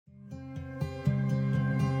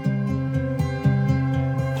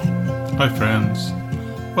Hi friends,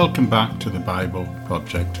 welcome back to the Bible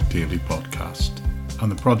Project Daily Podcast.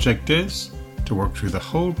 And the project is to work through the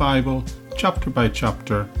whole Bible, chapter by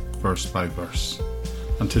chapter, verse by verse.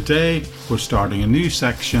 And today we're starting a new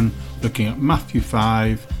section looking at Matthew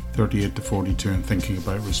 5, 38 to 42 and thinking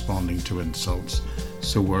about responding to insults.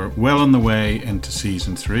 So we're well on the way into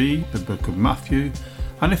Season 3, the book of Matthew.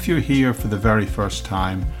 And if you're here for the very first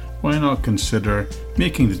time, why not consider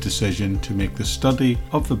making the decision to make the study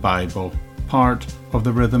of the Bible part of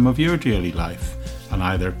the rhythm of your daily life and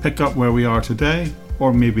either pick up where we are today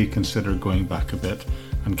or maybe consider going back a bit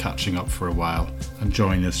and catching up for a while and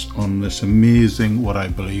join us on this amazing, what I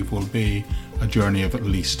believe will be a journey of at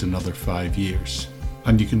least another 5 years.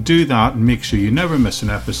 And you can do that and make sure you never miss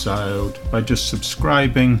an episode by just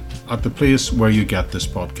subscribing at the place where you get this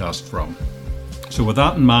podcast from. So with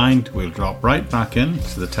that in mind, we'll drop right back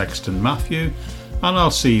into the text in Matthew, and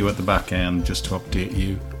I'll see you at the back end just to update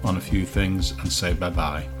you on a few things and say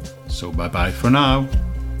bye-bye. So bye-bye for now.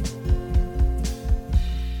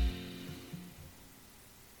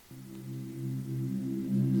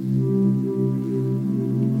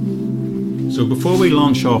 So before we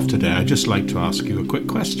launch off today, I'd just like to ask you a quick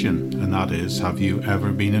question, and that is, have you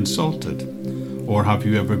ever been insulted? Or have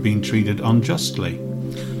you ever been treated unjustly?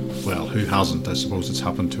 Well, who hasn't? I suppose it's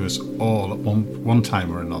happened to us all at one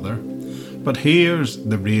time or another. But here's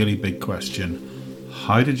the really big question.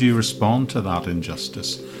 How did you respond to that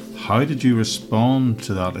injustice? How did you respond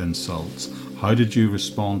to that insult? How did you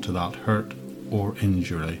respond to that hurt or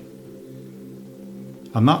injury?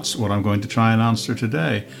 And that's what I'm going to try and answer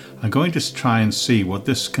today. I'm going to try and see what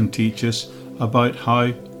this can teach us about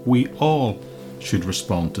how we all should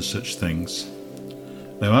respond to such things.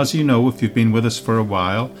 Now, as you know, if you've been with us for a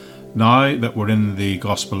while, now that we're in the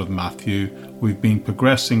Gospel of Matthew, we've been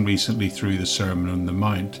progressing recently through the Sermon on the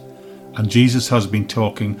Mount. And Jesus has been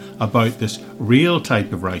talking about this real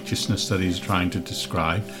type of righteousness that he's trying to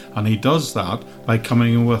describe. And he does that by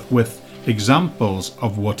coming with examples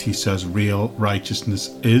of what he says real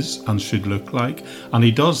righteousness is and should look like. And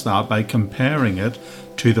he does that by comparing it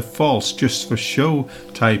to the false, just for show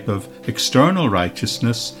type of external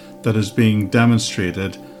righteousness that is being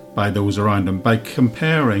demonstrated by those around him, by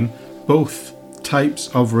comparing both types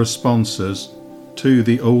of responses to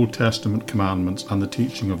the Old Testament commandments and the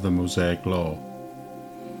teaching of the Mosaic Law.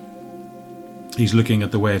 He's looking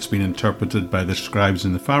at the way it's been interpreted by the scribes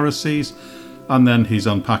and the Pharisees, and then he's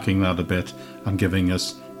unpacking that a bit and giving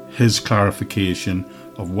us his clarification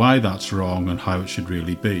of why that's wrong and how it should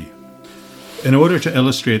really be. In order to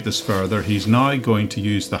illustrate this further, he's now going to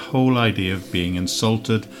use the whole idea of being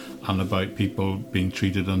insulted and about people being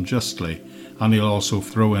treated unjustly, and he'll also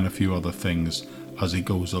throw in a few other things as he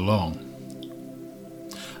goes along.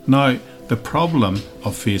 Now, the problem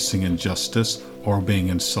of facing injustice or being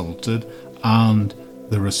insulted and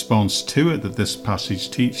the response to it that this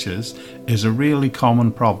passage teaches is a really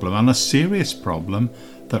common problem and a serious problem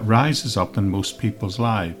that rises up in most people's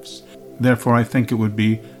lives. Therefore, I think it would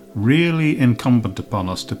be really incumbent upon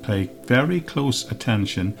us to pay very close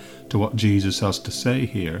attention to what Jesus has to say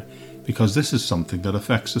here, because this is something that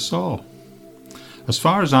affects us all. As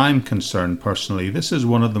far as I'm concerned personally, this is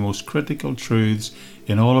one of the most critical truths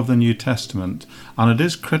in all of the New Testament, and it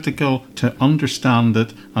is critical to understand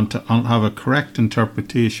it and to have a correct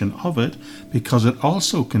interpretation of it, because it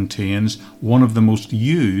also contains one of the most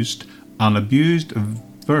used and abused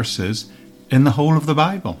verses in the whole of the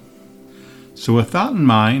Bible. So with that in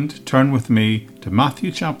mind, turn with me to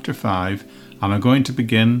Matthew chapter 5, and I'm going to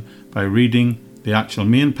begin by reading the actual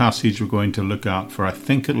main passage we're going to look at for, I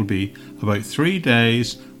think it'll be about 3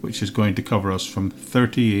 days, which is going to cover us from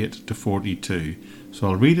 38 to 42. So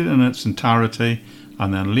I'll read it in its entirety,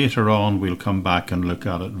 and then later on we'll come back and look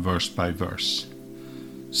at it verse by verse.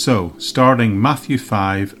 So, starting Matthew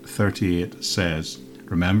 5:38 says,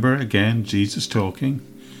 remember again, Jesus talking,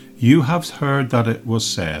 "You have heard that it was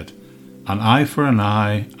said, an eye for an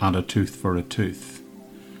eye and a tooth for a tooth.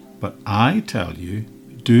 But I tell you,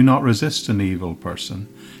 do not resist an evil person.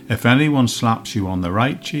 If anyone slaps you on the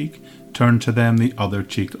right cheek, turn to them the other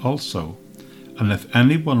cheek also. And if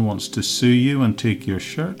anyone wants to sue you and take your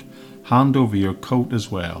shirt, hand over your coat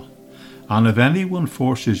as well. And if anyone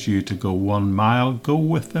forces you to go 1 mile, go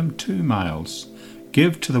with them 2 miles.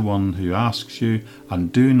 Give to the one who asks you,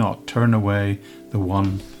 and do not turn away the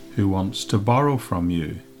one who wants to borrow from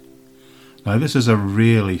you." Now, this is a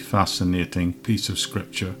really fascinating piece of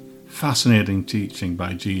scripture, fascinating teaching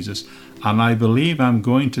by Jesus, and I believe I'm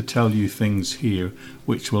going to tell you things here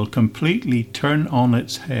which will completely turn on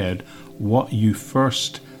its head what you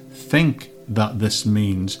first think that this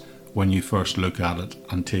means when you first look at it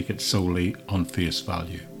and take it solely on face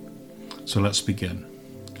value. So let's begin.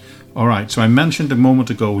 All right, so I mentioned a moment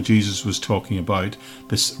ago Jesus was talking about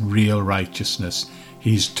this real righteousness.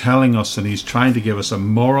 He's telling us and he's trying to give us a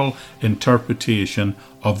moral interpretation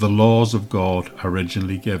of the laws of God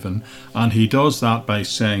originally given. And he does that by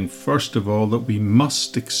saying, first of all, that we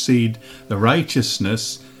must exceed the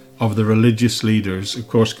righteousness of the religious leaders. Of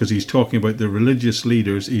course, because he's talking about the religious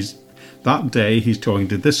leaders, that day he's talking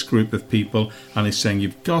to this group of people and he's saying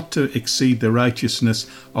you've got to exceed the righteousness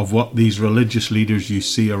of what these religious leaders you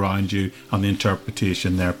see around you and the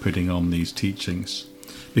interpretation they're putting on these teachings.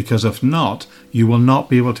 Because if not, you will not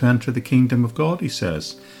be able to enter the kingdom of God, he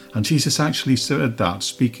says. And Jesus actually said that,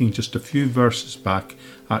 speaking just a few verses back,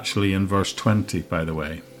 actually in verse 20, by the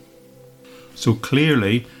way. So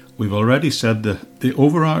clearly, we've already said the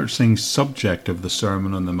overarching subject of the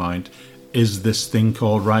Sermon on the Mount is this thing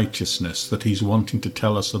called righteousness, that he's wanting to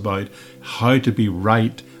tell us about how to be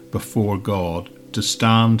right before God, to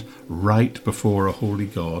stand right before a holy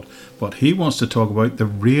God. But he wants to talk about the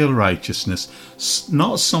real righteousness,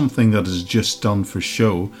 not something that is just done for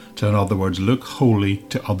show, to, in other words, look holy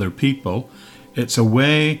to other people. It's a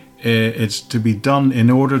way, it's to be done in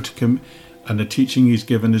order to, and the teaching he's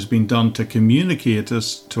given has been done to communicate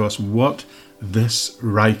to us what this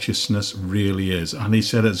righteousness really is. And he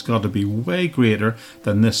said it's got to be way greater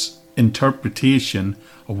than this interpretation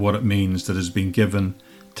of what it means that has been given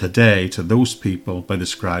today to those people by the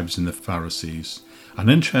scribes and the Pharisees. And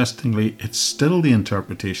interestingly, it's still the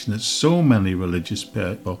interpretation that so many religious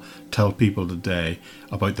people tell people today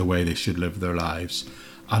about the way they should live their lives.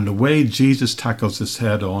 And the way Jesus tackles this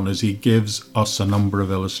head on is he gives us a number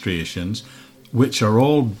of illustrations which are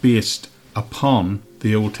all based upon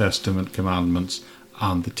the Old Testament commandments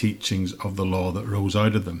and the teachings of the law that rose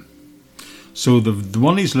out of them. So the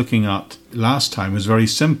one he's looking at last time was very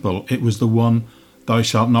simple. It was the one, thou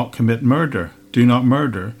shalt not commit murder. Do not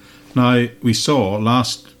murder. Now, we saw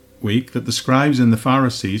last week that the scribes and the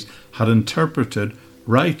Pharisees had interpreted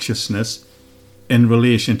righteousness in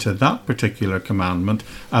relation to that particular commandment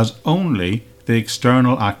as only the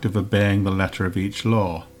external act of obeying the letter of each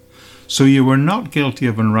law. So you were not guilty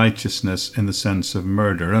of unrighteousness in the sense of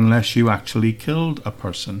murder unless you actually killed a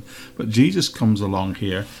person. But Jesus comes along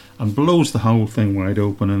here and blows the whole thing wide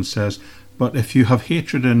open and says, but if you have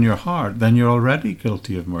hatred in your heart, then you're already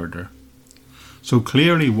guilty of murder. So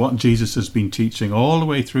clearly what Jesus has been teaching all the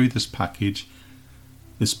way through this passage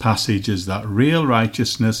is that real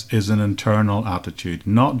righteousness is an internal attitude,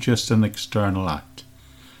 not just an external act.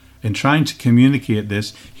 In trying to communicate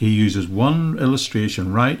this, he uses one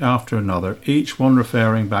illustration right after another, each one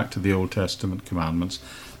referring back to the Old Testament commandments.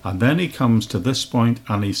 And then he comes to this point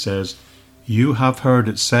and he says, you have heard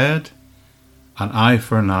it said, an eye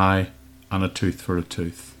for an eye and a tooth for a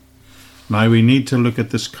tooth. Now we need to look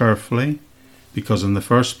at this carefully, because in the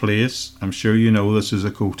first place, I'm sure you know this is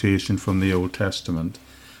a quotation from the Old Testament.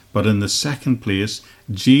 But in the second place,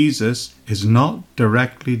 Jesus is not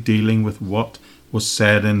directly dealing with what was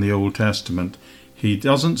said in the Old Testament. He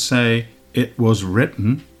doesn't say it was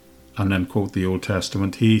written and then quote the Old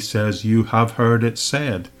Testament. He says you have heard it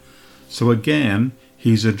said. So again,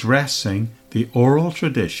 he's addressing the oral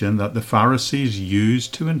tradition that the Pharisees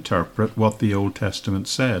used to interpret what the Old Testament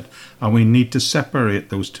said. And we need to separate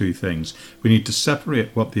those two things. We need to separate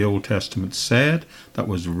what the Old Testament said, that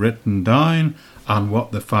was written down, and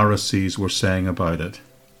what the Pharisees were saying about it.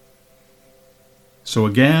 So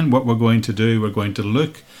again, what we're going to do, we're going to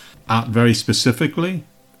look at very specifically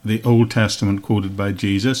the Old Testament quoted by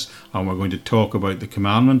Jesus, and we're going to talk about the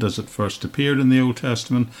commandment as it first appeared in the Old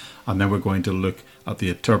Testament, and then we're going to look at the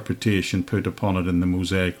interpretation put upon it in the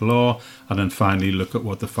Mosaic Law, and then finally look at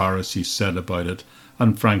what the Pharisees said about it,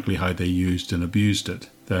 and frankly how they used and abused it.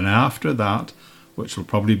 Then after that, which will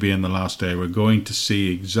probably be in the last day, we're going to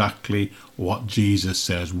see exactly what Jesus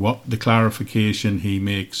says, what the clarification he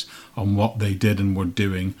makes on what they did and were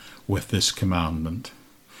doing with this commandment.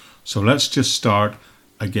 So let's just start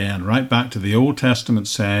again, right back to the Old Testament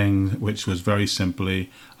saying, which was very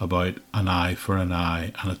simply about an eye for an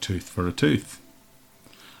eye and a tooth for a tooth.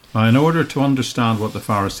 Now, in order to understand what the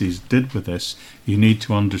Pharisees did with this, you need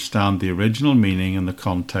to understand the original meaning and the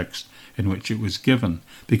context in which it was given,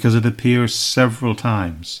 because it appears several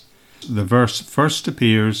times. The verse first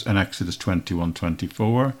appears in Exodus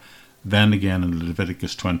 21:24, then again in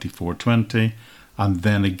Leviticus 24:20, and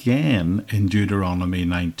then again in Deuteronomy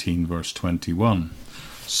 19 verse 21.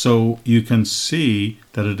 So you can see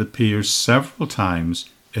that it appears several times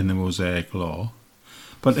in the Mosaic Law.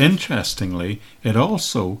 But interestingly, it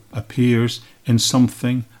also appears in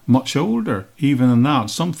something much older, even than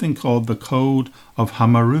that, something called the Code of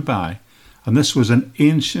Hammurabi. And this was an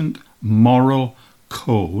ancient moral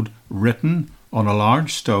code written on a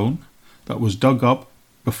large stone that was dug up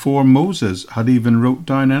before Moses had even wrote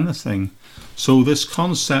down anything. So this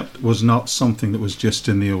concept was not something that was just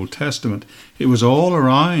in the Old Testament. It was all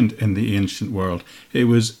around in the ancient world. It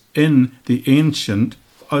was in the ancient,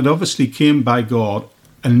 it obviously came by God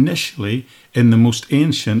initially in the most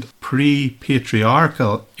ancient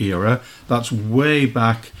pre-patriarchal era. That's way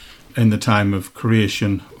back in the time of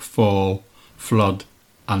creation, fall, flood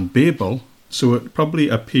and Babel. So it probably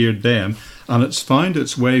appeared then, and it's found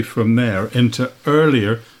its way from there into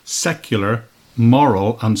earlier secular,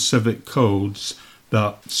 moral and civic codes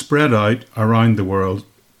that spread out around the world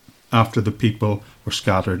after the people were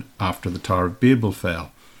scattered after the Tower of Babel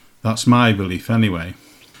fell. That's my belief anyway.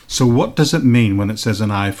 So what does it mean when it says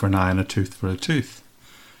an eye for an eye and a tooth for a tooth?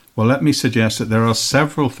 Well, let me suggest that there are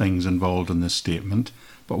several things involved in this statement,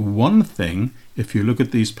 but one thing, if you look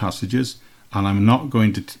at these passages, and I'm not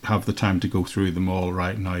going to have the time to go through them all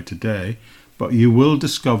right now today, but you will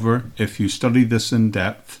discover, if you study this in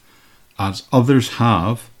depth, as others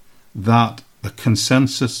have, that the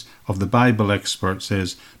consensus of the Bible experts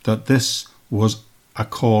is that this was a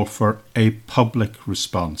call for a public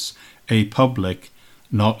response, a public,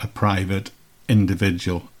 not a private,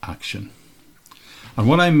 individual action. And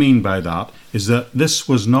what I mean by that is that this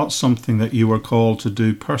was not something that you were called to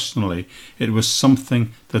do personally. It was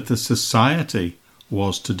something that the society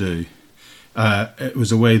was to do. It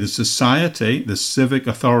was a way the society, the civic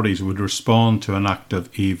authorities, would respond to an act of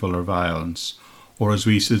evil or violence. Or as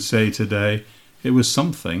we should say today, it was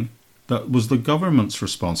something that was the government's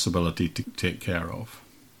responsibility to take care of.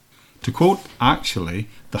 To quote actually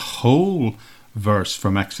the whole verse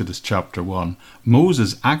from Exodus chapter 1,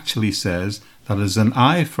 Moses actually says that is an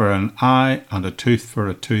eye for an eye and a tooth for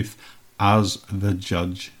a tooth, as the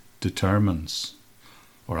judge determines,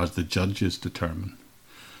 or as the judges determine.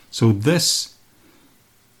 So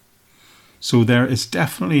there is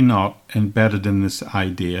definitely not embedded in this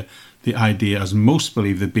idea, the idea, as most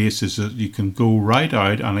believe, the basis that you can go right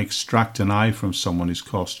out and extract an eye from someone who's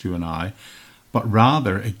cost you an eye, but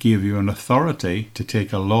rather it gave you an authority to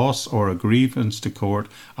take a loss or a grievance to court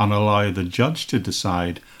and allow the judge to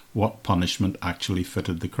decide what punishment actually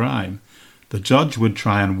fitted the crime. The judge would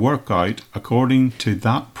try and work out according to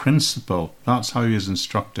that principle. That's how he is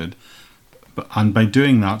instructed. And by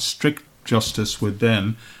doing that, strict justice would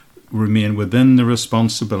then remain within the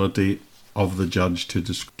responsibility of the judge to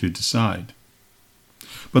decide.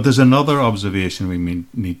 But there's another observation we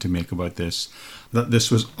need to make about this, that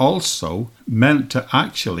this was also meant to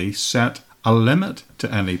actually set a limit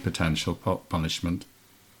to any potential punishment.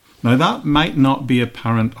 Now that might not be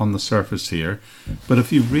apparent on the surface here, but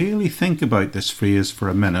if you really think about this phrase for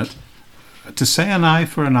a minute, to say an eye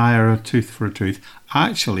for an eye or a tooth for a tooth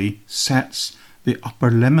actually sets the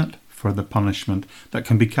upper limit for the punishment that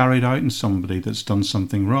can be carried out in somebody that's done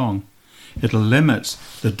something wrong. It limits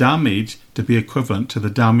the damage to be equivalent to the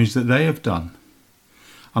damage that they have done.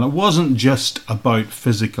 And it wasn't just about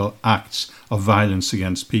physical acts of violence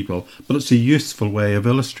against people, but it's a useful way of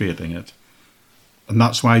illustrating it. And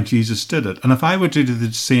that's why Jesus did it. And if I were to do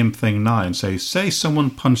the same thing now and say someone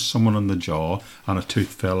punched someone in the jaw and a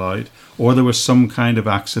tooth fell out, or there was some kind of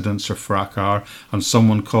accidents or fracas and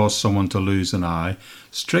someone caused someone to lose an eye,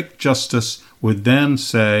 strict justice would then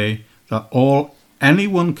say that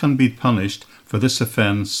anyone can be punished for this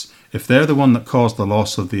offence if they're the one that caused the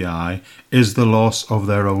loss of the eye, is the loss of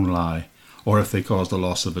their own eye. Or if they caused the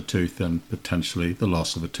loss of a tooth, then potentially the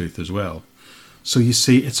loss of a tooth as well. So you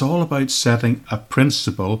see, it's all about setting a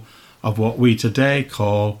principle of what we today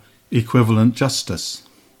call equivalent justice.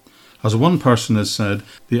 As one person has said,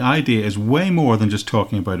 the idea is way more than just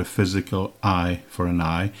talking about a physical eye for an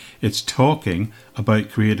eye. It's talking about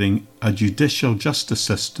creating a judicial justice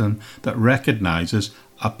system that recognises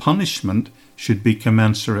a punishment should be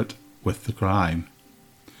commensurate with the crime.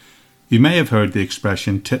 You may have heard the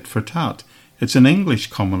expression tit for tat. It's an English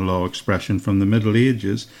common law expression from the Middle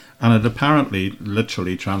Ages, and it apparently,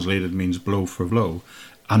 literally translated, means blow for blow.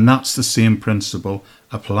 And that's the same principle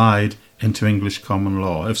applied into English common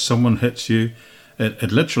law. If someone hits you,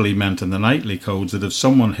 it literally meant in the knightly codes that if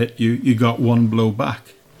someone hit you, you got one blow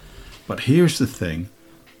back. But here's the thing.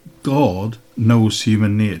 God knows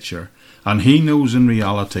human nature, and he knows in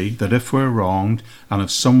reality that if we're wronged and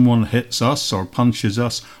if someone hits us or punches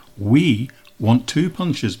us, we want 2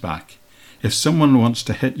 punches back. If someone wants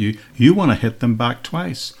to hit you, you want to hit them back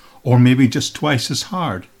twice, or maybe just twice as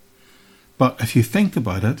hard. But if you think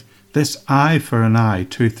about it, this eye for an eye,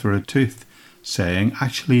 tooth for a tooth saying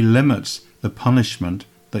actually limits the punishment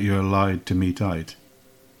that you're allowed to mete out.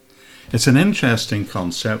 It's an interesting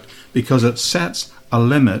concept because it sets a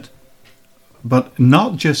limit but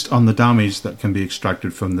not just on the damage that can be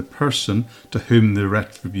extracted from the person to whom the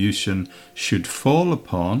retribution should fall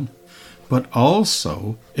upon, but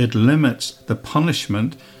also it limits the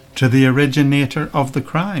punishment to the originator of the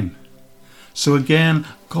crime. So again,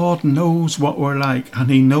 God knows what we're like, and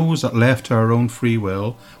he knows that left to our own free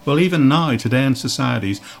will, well, even now, today in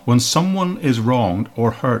societies, when someone is wronged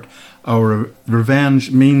or hurt, our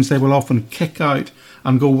revenge means they will often kick out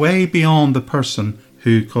and go way beyond the person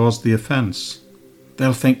who caused the offence.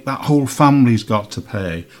 They'll think that whole family's got to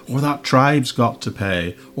pay, or that tribe's got to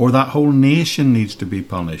pay, or that whole nation needs to be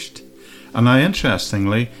punished. And now,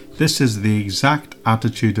 interestingly, this is the exact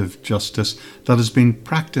attitude of justice that has been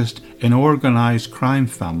practiced in organised crime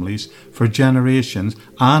families for generations,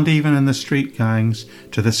 and even in the street gangs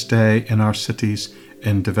to this day in our cities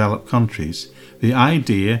in developed countries. The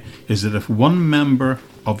idea is that if one member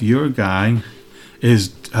of your gang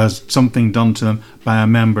has something done to them by a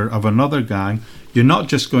member of another gang, you're not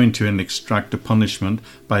just going to extract a punishment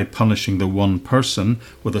by punishing the one person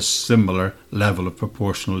with a similar level of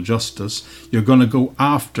proportional justice. You're going to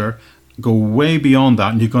go way beyond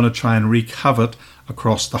that, and you're going to try and wreak havoc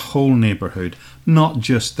across the whole neighbourhood, not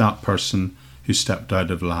just that person who stepped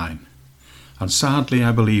out of line. And sadly,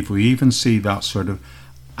 I believe we even see that sort of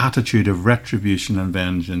attitude of retribution and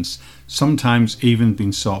vengeance sometimes even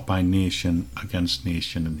being sought by nation against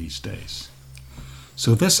nation in these days.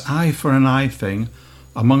 So this eye for an eye thing,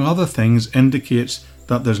 among other things, indicates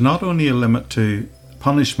that there's not only a limit to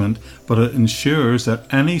punishment, but it ensures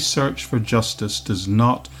that any search for justice does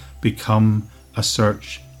not become a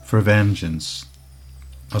search for vengeance.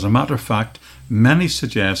 As a matter of fact, many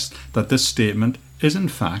suggest that this statement is in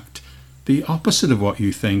fact the opposite of what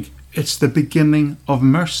you think. It's the beginning of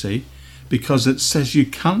mercy, because it says you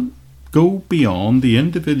can't go beyond the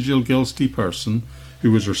individual guilty person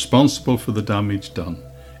who was responsible for the damage done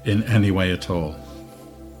in any way at all.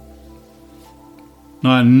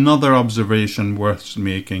 Now, another observation worth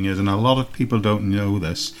making is, and a lot of people don't know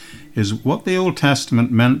this, is what the Old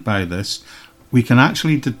Testament meant by this. We can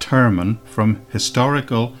actually determine from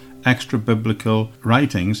historical extra-biblical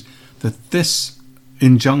writings that this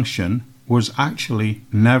injunction was actually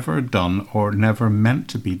never done or never meant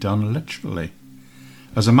to be done literally.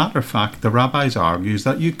 As a matter of fact, the rabbis argues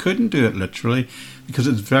that you couldn't do it literally because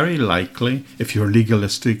it's very likely, if you're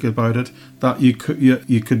legalistic about it, that you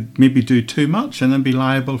could maybe do too much and then be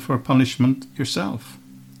liable for punishment yourself.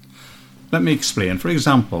 Let me explain. For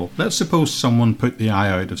example, let's suppose someone put the eye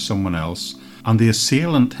out of someone else and the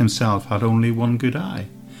assailant himself had only one good eye.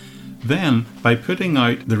 Then, by putting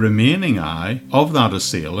out the remaining eye of that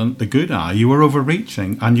assailant, the good eye, you were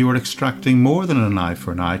overreaching and you were extracting more than an eye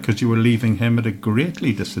for an eye because you were leaving him at a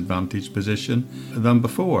greatly disadvantaged position than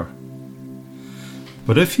before.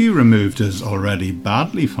 But if you removed his already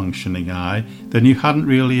badly functioning eye, then you hadn't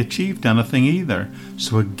really achieved anything either.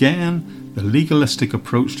 So again, the legalistic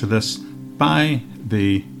approach to this by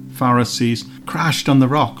the Pharisees crashed on the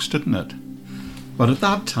rocks, didn't it? But at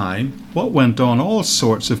that time, what went on, all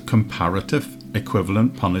sorts of comparative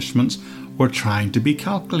equivalent punishments were trying to be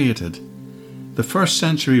calculated. The first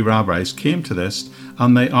century rabbis came to this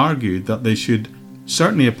and they argued that they should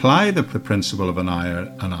certainly apply the principle of an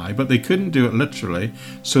eye, but they couldn't do it literally,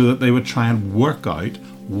 so that they would try and work out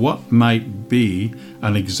what might be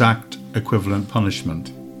an exact equivalent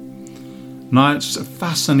punishment. Now, it's a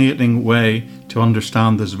fascinating way to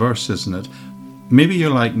understand this verse, isn't it? Maybe you're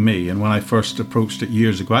like me, and when I first approached it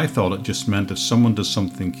years ago, I thought it just meant if someone does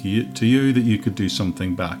something to you, that you could do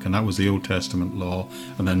something back. And that was the Old Testament law,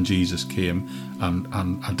 and then Jesus came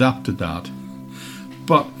and adapted that.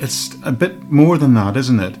 But it's a bit more than that,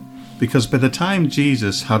 isn't it? Because by the time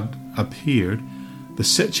Jesus had appeared, the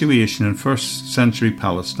situation in first century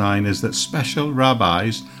Palestine is that special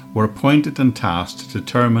rabbis were appointed and tasked to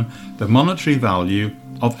determine the monetary value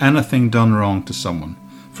of anything done wrong to someone.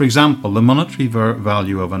 For example, the monetary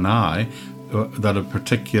value of an eye that a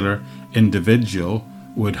particular individual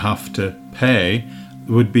would have to pay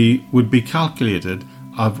would be calculated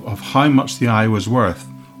of how much the eye was worth,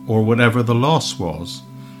 or whatever the loss was.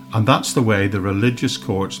 And that's the way the religious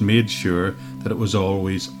courts made sure that it was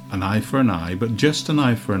always an eye for an eye, but just an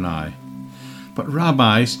eye for an eye. But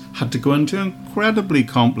rabbis had to go into incredibly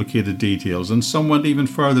complicated details, and some went even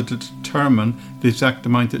further to determine the exact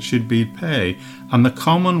amount that should be paid. And the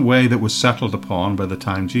common way that was settled upon by the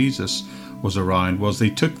time Jesus was around was they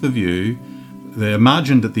took the view, they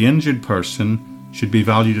imagined that the injured person should be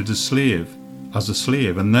valued as a slave, as a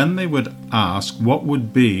slave, and then they would ask what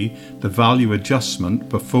would be the value adjustment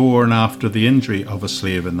before and after the injury of a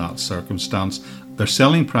slave in that circumstance, their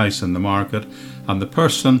selling price in the market, and the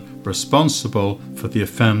person responsible for the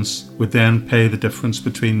offence would then pay the difference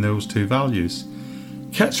between those two values.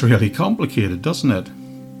 Gets really complicated, doesn't it?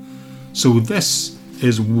 So this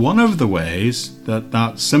is one of the ways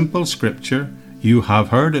that simple scripture, "You have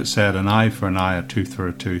heard it said, an eye for an eye, a tooth for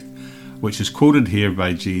a tooth," which is quoted here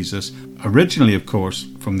by Jesus, originally of course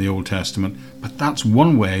from the Old Testament, but that's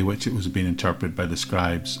one way which it was being interpreted by the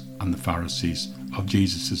scribes and the Pharisees of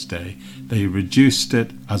Jesus' day. They reduced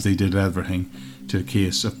it, as they did everything, to a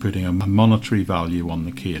case of putting a monetary value on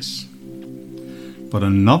the case. But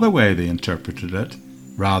another way they interpreted it,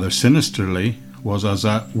 rather sinisterly, was as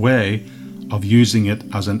a way of using it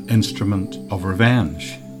as an instrument of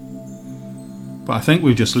revenge. But I think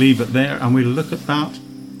we'll just leave it there, and we'll look at that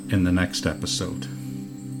in the next episode.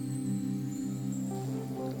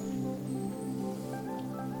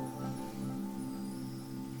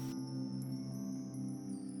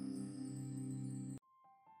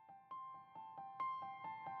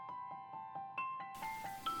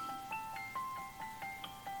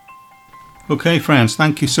 Okay friends,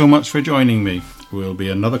 thank you so much for joining me. We'll be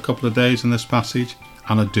another couple of days in this passage,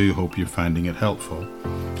 and I do hope you're finding it helpful.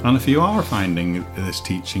 And if you are finding this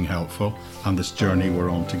teaching helpful and this journey we're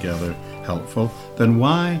on together helpful, then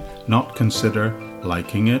why not consider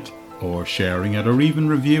liking it or sharing it or even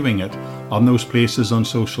reviewing it on those places on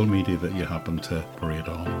social media that you happen to operate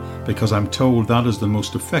on? Because I'm told that is the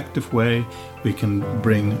most effective way we can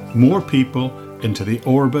bring more people into the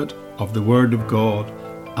orbit of the Word of God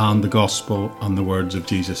and the Gospel and the words of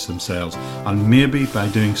Jesus themselves. And maybe by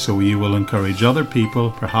doing so you will encourage other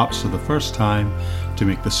people, perhaps for the first time, to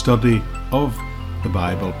make the study of the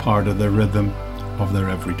Bible part of their rhythm of their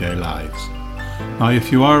everyday lives. Now, if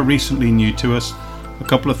you are recently new to us, a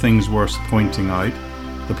couple of things worth pointing out.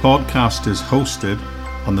 The podcast is hosted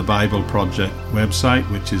on the Bible Project website,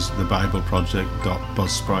 which is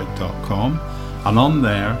thebibleproject.buzzsprout.com, and on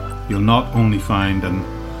there you'll not only find an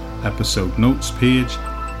episode notes page,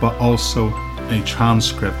 but also a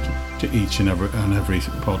transcript to each and every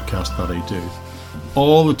podcast that I do.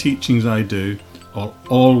 All the teachings I do are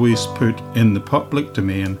always put in the public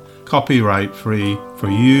domain, copyright free, for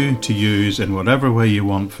you to use in whatever way you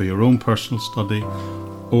want for your own personal study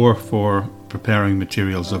or for preparing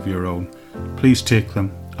materials of your own. Please take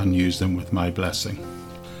them and use them with my blessing.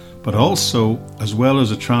 But also, as well as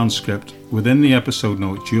a transcript, within the episode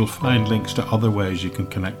notes you'll find links to other ways you can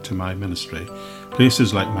connect to my ministry.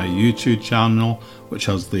 Places like my YouTube channel, which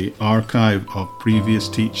has the archive of previous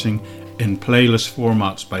teaching in playlist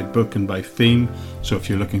formats by book and by theme. So if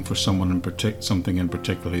you're looking for something in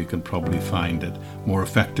particular, you can probably find it more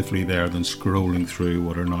effectively there than scrolling through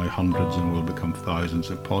what are now hundreds and will become thousands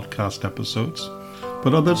of podcast episodes.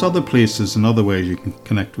 But there's other places and other ways you can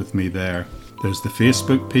connect with me there. There's the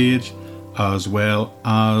Facebook page, as well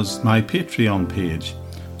as my Patreon page,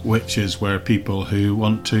 which is where people who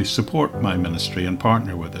want to support my ministry and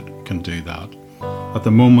partner with it can do that. At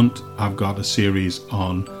the moment, I've got a series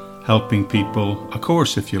on helping people, a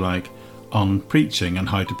course if you like, on preaching and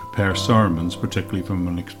how to prepare sermons, particularly from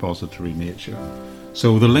an expository nature.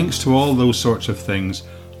 So the links to all those sorts of things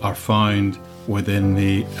are found within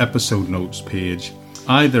the episode notes page,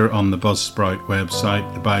 either on the Buzzsprout website,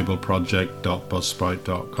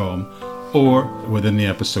 thebibleproject.buzzsprout.com, or within the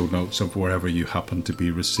episode notes of wherever you happen to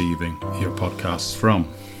be receiving your podcasts from.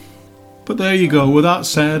 But there you go. With that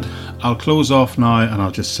said, I'll close off now, and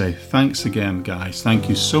I'll just say thanks again, guys. Thank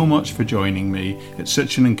you so much for joining me. It's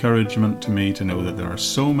such an encouragement to me to know that there are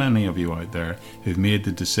so many of you out there who've made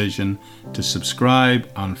the decision to subscribe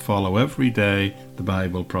and follow every day the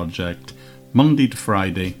Bible Project, Monday to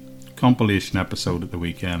Friday, compilation episode at the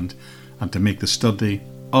weekend, and to make the study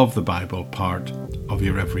of the Bible part of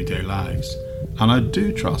your everyday lives. And I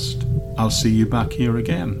do trust I'll see you back here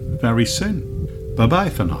again very soon. Bye bye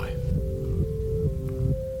for now.